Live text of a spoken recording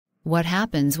What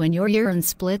happens when your urine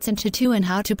splits into two and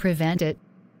how to prevent it?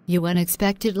 You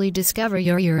unexpectedly discover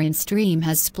your urine stream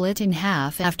has split in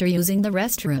half after using the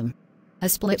restroom. A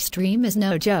split stream is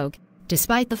no joke,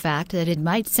 despite the fact that it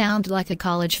might sound like a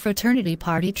college fraternity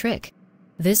party trick.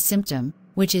 This symptom,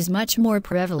 which is much more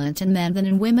prevalent in men than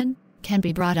in women, can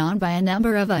be brought on by a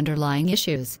number of underlying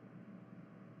issues.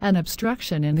 An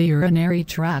obstruction in the urinary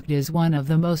tract is one of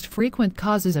the most frequent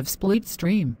causes of split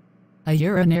stream. A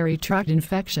urinary tract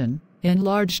infection,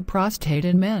 enlarged prostate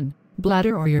in men,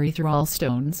 bladder or urethral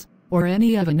stones, or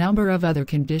any of a number of other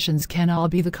conditions can all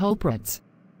be the culprits.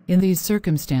 In these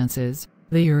circumstances,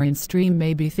 the urine stream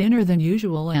may be thinner than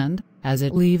usual and, as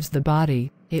it leaves the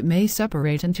body, it may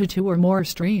separate into two or more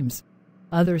streams.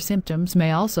 Other symptoms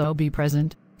may also be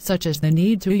present, such as the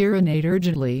need to urinate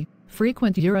urgently,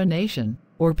 frequent urination,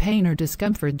 or pain or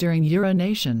discomfort during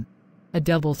urination. A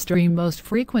double stream most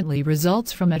frequently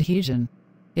results from adhesion.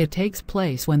 It takes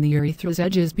place when the urethra's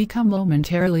edges become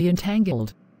momentarily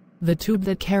entangled. The tube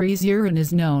that carries urine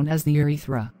is known as the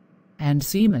urethra. And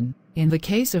semen, in the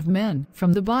case of men,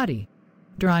 from the body.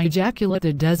 Dry ejaculate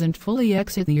that doesn't fully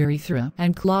exit the urethra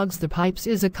and clogs the pipes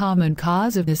is a common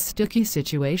cause of this sticky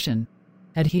situation.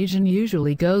 Adhesion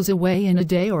usually goes away in a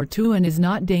day or two and is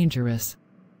not dangerous.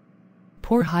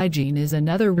 Poor hygiene is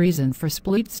another reason for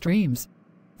split streams.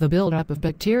 The buildup of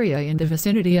bacteria in the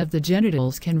vicinity of the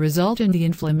genitals can result in the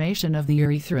inflammation of the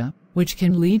urethra, which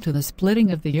can lead to the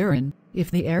splitting of the urine, if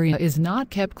the area is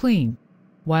not kept clean.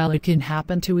 While it can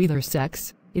happen to either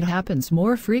sex, it happens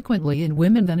more frequently in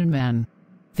women than in men.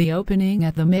 The opening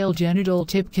at the male genital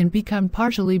tip can become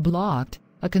partially blocked,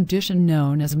 a condition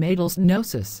known as male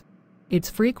stenosis. It's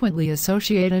frequently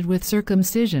associated with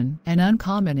circumcision and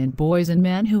uncommon in boys and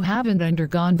men who haven't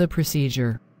undergone the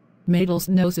procedure. Male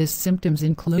stenosis symptoms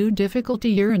include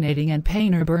difficulty urinating and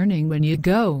pain or burning when you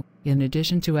go, in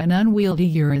addition to an unwieldy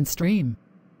urine stream.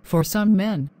 For some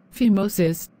men,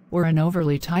 phimosis, or an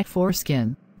overly tight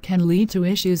foreskin, can lead to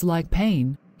issues like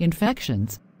pain,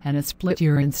 infections, and a split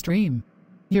urine stream.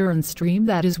 Urine stream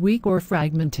that is weak or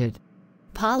fragmented.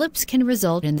 Polyps can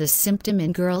result in this symptom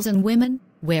in girls and women,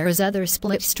 whereas other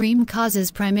split stream causes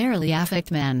primarily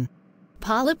affect men.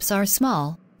 Polyps are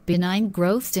small, benign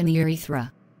growths in the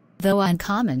urethra. Though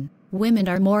uncommon, women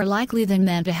are more likely than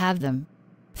men to have them.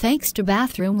 Thanks to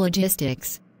bathroom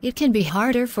logistics, it can be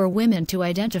harder for women to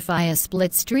identify a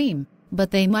split stream,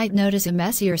 but they might notice a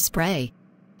messier spray.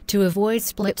 To avoid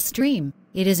split stream,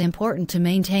 it is important to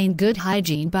maintain good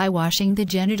hygiene by washing the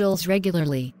genitals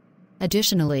regularly.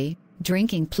 Additionally,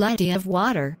 drinking plenty of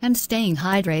water and staying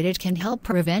hydrated can help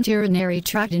prevent urinary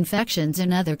tract infections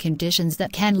and other conditions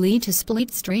that can lead to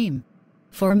split stream.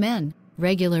 For men,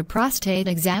 regular prostate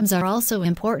exams are also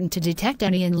important to detect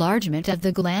any enlargement of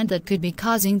the gland that could be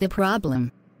causing the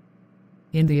problem.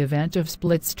 In the event of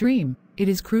split stream, it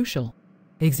is crucial.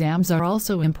 Exams are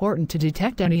also important to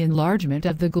detect any enlargement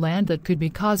of the gland that could be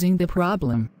causing the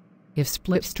problem. If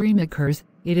split stream occurs,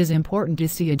 it is important to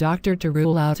see a doctor to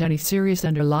rule out any serious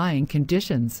underlying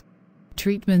conditions.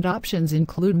 Treatment options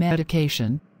include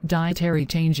medication, dietary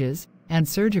changes, and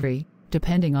surgery,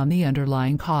 depending on the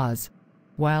underlying cause.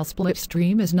 While split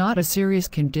stream is not a serious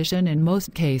condition in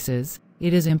most cases,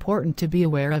 it is important to be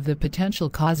aware of the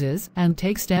potential causes and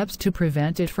take steps to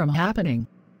prevent it from happening.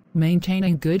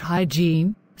 Maintaining good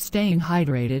hygiene, staying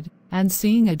hydrated, and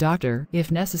seeing a doctor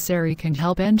if necessary can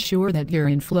help ensure that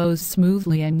urine flows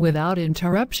smoothly and without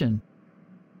interruption.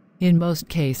 In most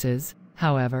cases,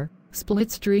 however,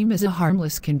 split stream is a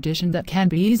harmless condition that can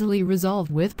be easily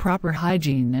resolved with proper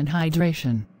hygiene and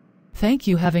hydration. Thank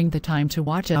you for having the time to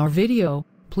watch our video.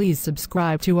 Please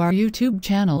subscribe to our YouTube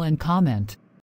channel and comment.